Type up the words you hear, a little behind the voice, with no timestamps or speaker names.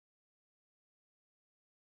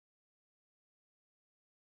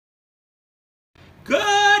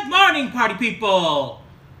Good morning, party people!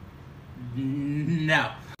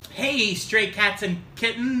 No. Hey, stray cats and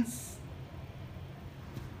kittens?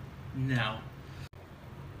 No.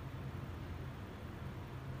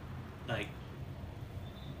 Like,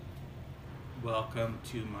 welcome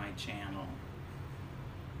to my channel.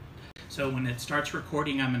 So when it starts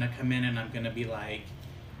recording, I'm gonna come in and I'm gonna be like,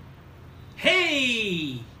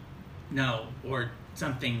 hey! No, or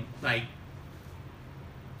something like,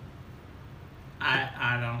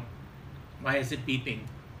 I don't, why is it beeping?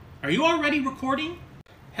 Are you already recording?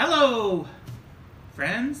 Hello,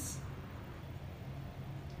 friends?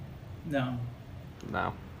 No.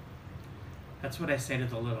 No. That's what I say to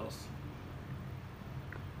the littles.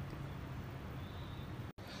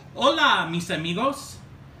 Hola, mis amigos.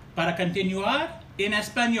 Para continuar en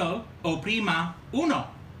español, oprima uno.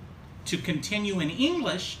 To continue in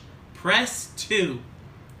English, press 2.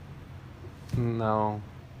 No.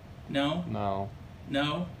 No? No.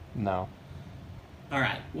 No? No. All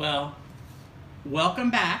right. Well, welcome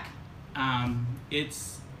back.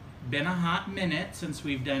 It's been a hot minute since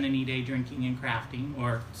we've done any day drinking and crafting,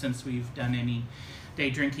 or since we've done any day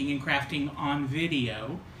drinking and crafting on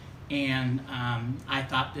video. And I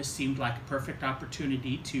thought this seemed like a perfect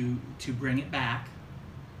opportunity to bring it back,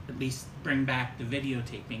 at least bring back the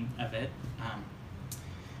videotaping of it.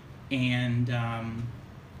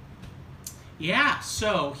 Yeah,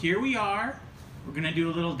 so here we are. We're gonna do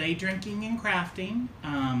a little day drinking and crafting.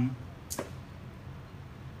 I'm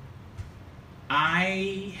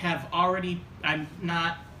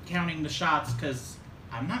not counting the shots because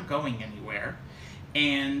I'm not going anywhere.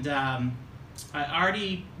 And I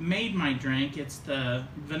already made my drink. It's the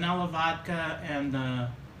vanilla vodka and the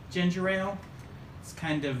ginger ale. It's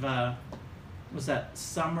kind of, was that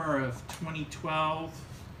summer of 2012?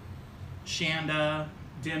 Shanda,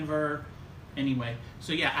 Denver. Anyway,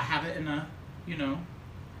 so yeah, I have it in a,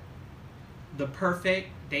 the perfect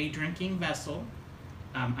day drinking vessel.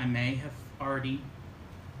 I may have already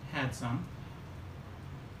had some.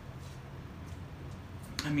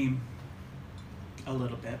 I mean, a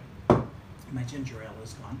little bit. My ginger ale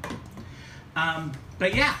is gone.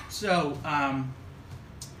 But yeah, so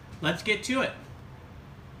let's get to it.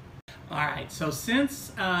 All right, so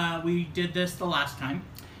since we did this the last time,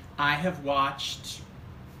 I have watched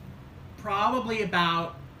probably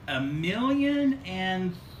about 1,000,003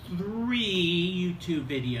 YouTube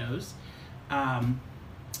videos,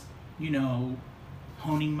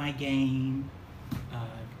 honing my game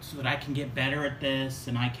so that I can get better at this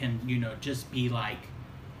and I can, just be like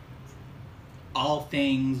all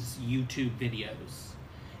things YouTube videos.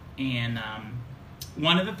 And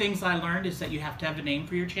one of the things I learned is that you have to have a name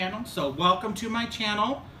for your channel. So welcome to my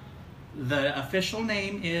channel. The official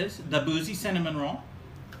name is The Boozy Cinnamon Roll.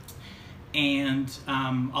 And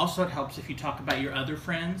also it helps if you talk about your other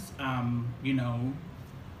friends,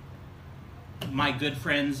 my good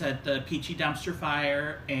friends at the Peachy Dumpster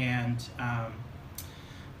Fire, and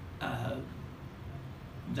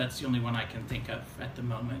that's the only one I can think of at the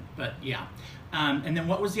moment, but yeah. And then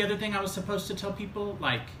what was the other thing I was supposed to tell people?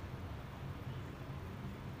 Like,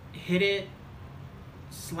 hit it,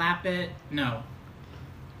 slap it, no.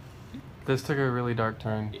 This took a really dark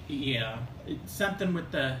turn. Yeah, something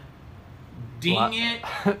with the ding it.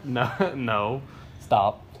 No.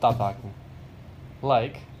 Stop talking.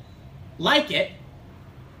 Like it,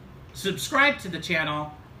 subscribe to the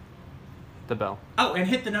channel, the bell. Oh, and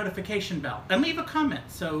hit the notification bell, and leave a comment.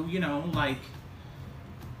 So, like,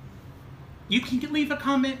 you can leave a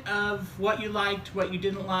comment of what you liked, what you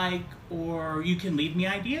didn't like, or you can leave me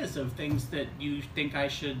ideas of things that you think I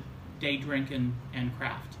should day drink and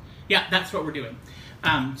craft. Yeah, that's what we're doing.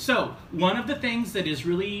 So one of the things that is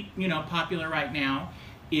really, popular right now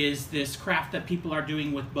is this craft that people are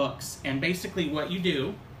doing with books. And basically what you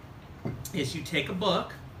do is you take a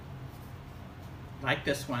book, like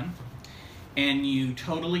this one, and you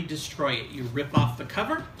totally destroy it. You rip off the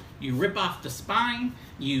cover, you rip off the spine,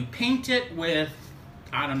 you paint it with,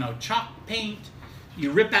 I don't know, chalk paint, you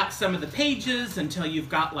rip out some of the pages until you've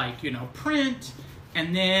got, like, print,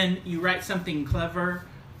 and then you write something clever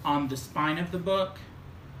on the spine of the book,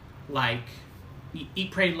 like Eat,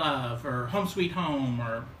 Pray, Love, or Home Sweet Home,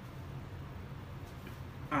 or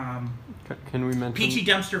can we mention Peachy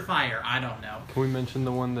Dumpster Fire, I don't know. Can we mention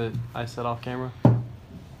the one that I said off camera?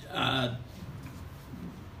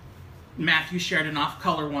 Matthew shared an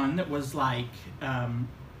off-color one that was like, what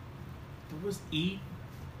was Eat?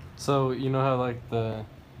 So, you know how, like, the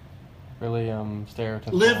really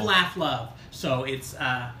stereotypical... Live, Laugh, Love. So it's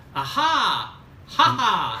aha,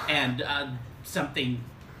 ha-ha, and something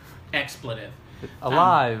expletive.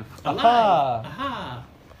 Alive. Alive. Aha.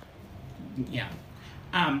 Yeah.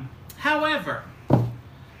 However,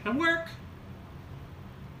 I work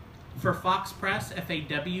for Fox Press,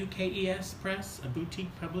 Fawkes Press, a boutique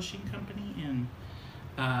publishing company in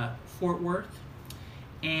Fort Worth,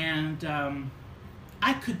 and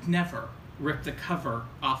I could never rip the cover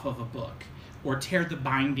off of a book or tear the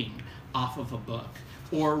binding off of a book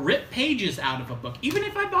or rip pages out of a book, even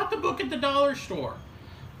if I bought the book at the dollar store.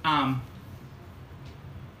 I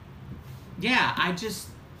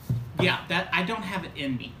don't have it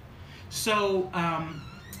in me. So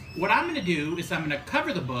what I'm going to do is I'm going to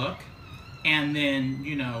cover the book and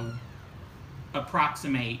then,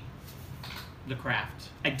 approximate the craft.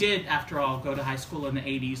 I did, after all, go to high school in the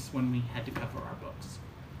 80s when we had to cover our books.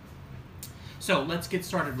 So let's get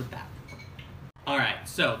started with that. All right,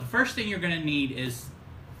 so the first thing you're going to need is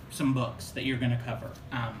some books that you're going to cover.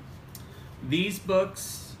 These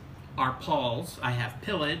books are Paul's. I have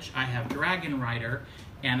Pillage, I have Dragon Rider,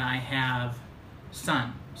 and I have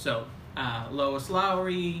Sun. So Lois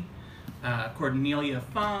Lowry, Cornelia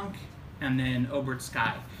Funk, and then Obert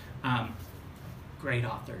Sky. Great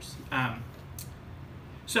authors.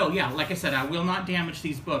 So yeah, like I said, I will not damage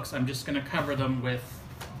these books. I'm just going to cover them with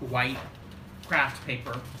white craft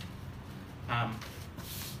paper.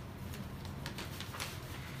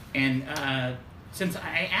 Since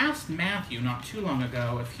I asked Matthew not too long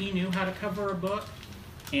ago if he knew how to cover a book,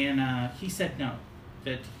 and he said no,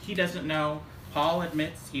 that he doesn't know. Paul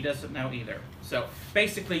admits he doesn't know either. So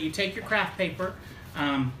basically you take your craft paper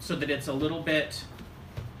so that it's a little bit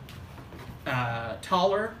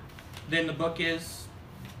taller than the book is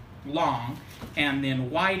long, and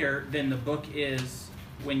then wider than the book is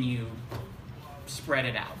when you spread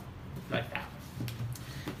it out like that.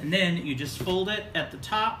 And then you just fold it at the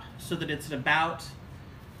top so that it's about,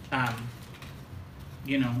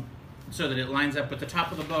 so that it lines up with the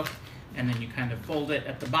top of the book, and then you kind of fold it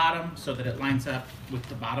at the bottom so that it lines up with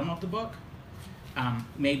the bottom of the book.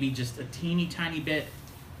 Maybe just a teeny tiny bit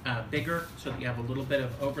bigger so that you have a little bit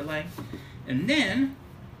of overlay. And then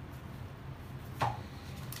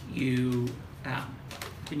you,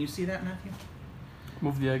 can you see that, Matthew?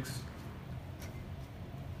 Move the eggs.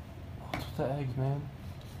 What's with the eggs, man?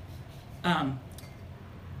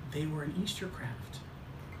 They were an Easter craft.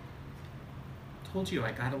 Told you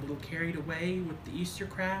I got a little carried away with the Easter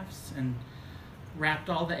crafts and wrapped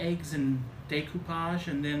all the eggs in decoupage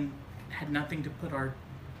and then had nothing to put our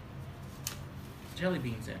jelly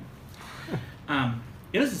beans in.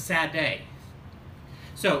 It was a sad day.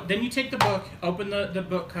 So then you take the book, open the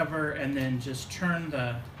book cover, and then just turn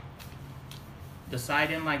the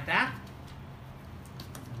side in like that.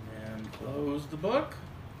 And then close the book.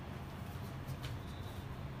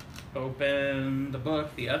 Open the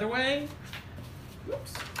book the other way.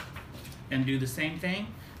 Whoops. And do the same thing.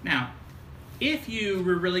 Now, if you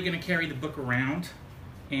were really going to carry the book around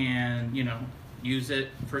and, use it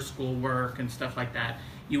for schoolwork and stuff like that,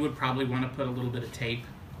 you would probably want to put a little bit of tape,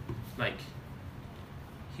 like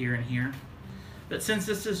here and here. But since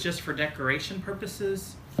this is just for decoration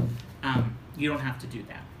purposes, you don't have to do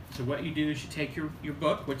that. So what you do is you take your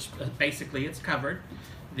book, which basically it's covered,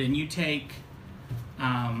 then you take,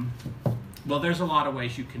 there's a lot of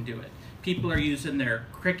ways you can do it. People are using their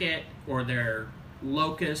Cricut or their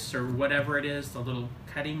Locust or whatever it is, the little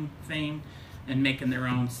cutting thing, and making their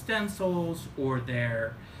own stencils, or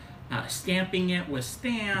they're stamping it with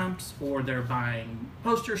stamps, or they're buying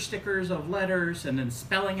poster stickers of letters and then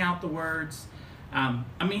spelling out the words.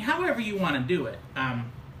 However you want to do it.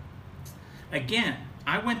 Again,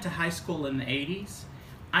 I went to high school in the 80s.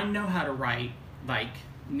 I know how to write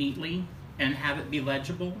neatly and have it be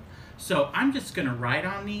legible. So I'm just gonna write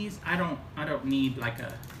on these. I don't need like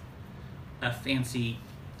a fancy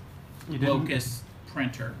Locust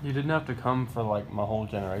printer. You didn't have to come for my whole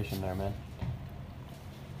generation there, man.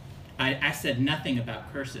 I said nothing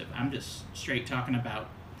about cursive. I'm just straight talking about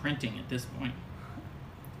printing at this point.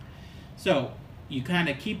 So you kind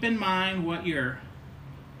of keep in mind what your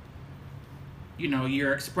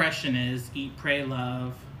expression is: eat, pray,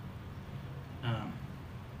 love.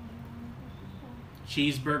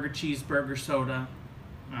 Cheeseburger, soda.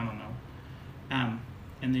 I don't know.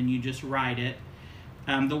 And then you just write it.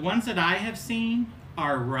 The ones that I have seen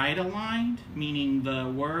are right aligned, meaning the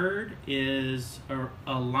word is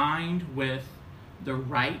aligned with the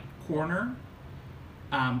right corner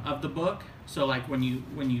of the book. So like when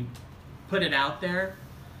you put it out there,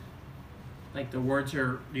 like the words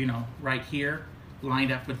are right here,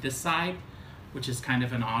 lined up with this side, which is kind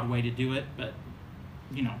of an odd way to do it, but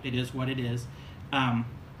it is what it is.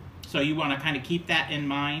 So you want to kind of keep that in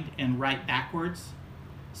mind and write backwards.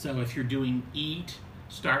 So if you're doing eat,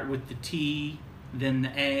 start with the T then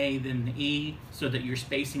the A, then the E, so that you're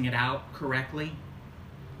spacing it out correctly.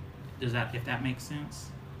 If that makes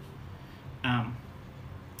sense? And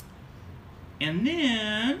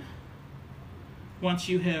then, once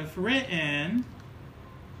you have written,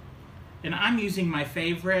 and I'm using my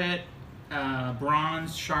favorite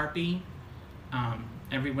bronze Sharpie.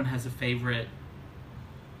 Everyone has a favorite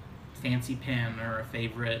fancy pen or a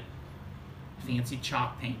favorite fancy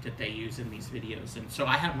chalk paint that they use in these videos. And so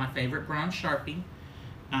I have my favorite bronze Sharpie,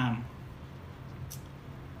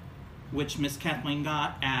 which Miss Kathleen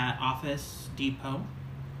got at Office Depot.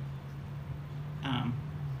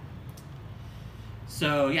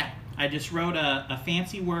 So yeah, I just wrote a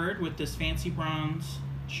fancy word with this fancy bronze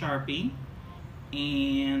Sharpie,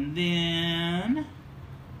 and then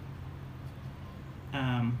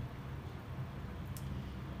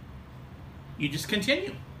you just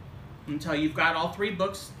continue until you've got all 3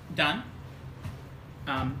 books done,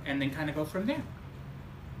 and then kind of go from there.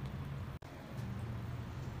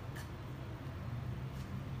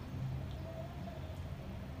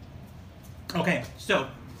 Okay, so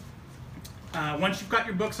once you've got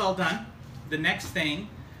your books all done, the next thing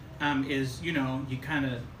is, you kind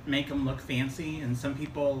of make them look fancy, and some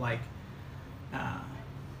people like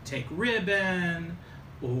take ribbon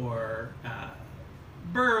or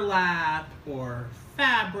burlap or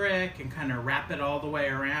fabric and kind of wrap it all the way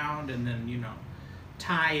around, and then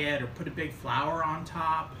tie it or put a big flower on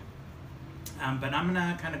top. But I'm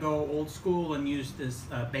gonna kind of go old school and use this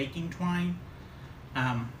baking twine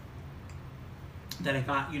that I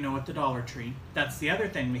got at the Dollar Tree. That's the other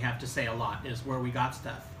thing we have to say a lot, is where we got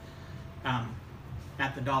stuff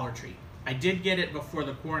at the Dollar Tree. I did get it before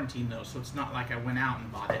the quarantine though, so it's not like I went out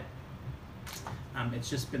and bought it. It's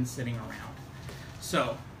just been sitting around.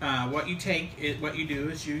 So what you do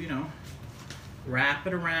is you wrap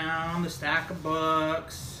it around the stack of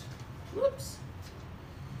books. Whoops.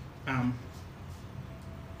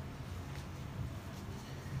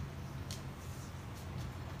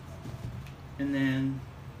 And then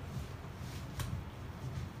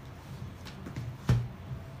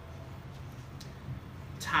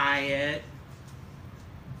tie it,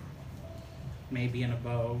 maybe in a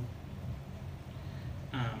bow.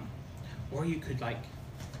 Or you could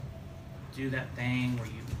do that thing where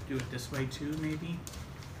you do it this way too, maybe.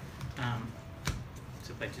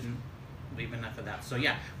 Except I didn't leave enough of that. So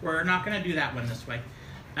yeah, we're not gonna do that one this way.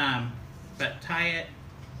 But tie it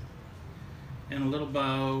in a little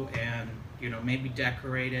bow and maybe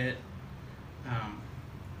decorate it.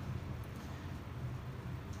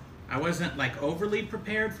 I wasn't overly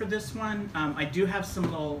prepared for this one. I do have some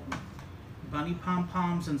little bunny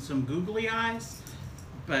pom-poms and some googly eyes,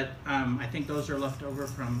 but I think those are left over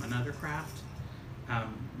from another craft.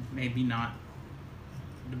 Maybe not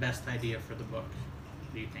the best idea for the book.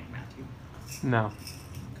 What do you think, Matthew? No.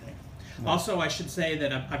 Okay. No. Also, I should say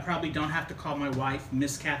that I probably don't have to call my wife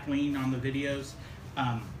Miss Kathleen on the videos.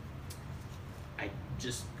 I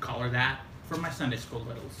just call her that for my Sunday school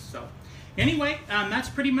littles. So anyway, that's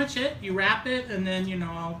pretty much it. You wrap it, and then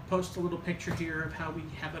I'll post a little picture here of how we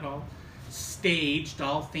have it all staged,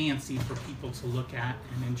 all fancy for people to look at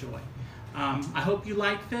and enjoy. I hope you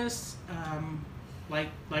like this.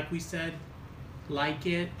 Like we said, like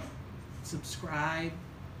it, subscribe,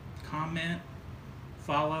 comment,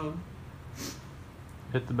 follow.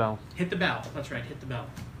 Hit the bell. Hit the bell. That's right, hit the bell.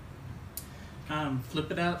 Flip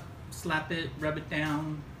it up, slap it, rub it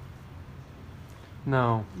down.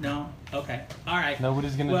 No. No? Okay. All right.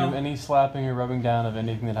 Nobody's going to do any slapping or rubbing down of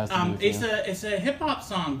anything that has to do with you. It's a hip-hop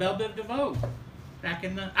song, Belle Biv DeVoe.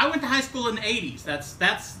 I went to high school in the 80s.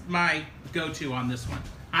 That's my go-to on this one.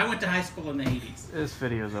 I went to high school in the 80s. This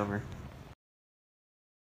video's over.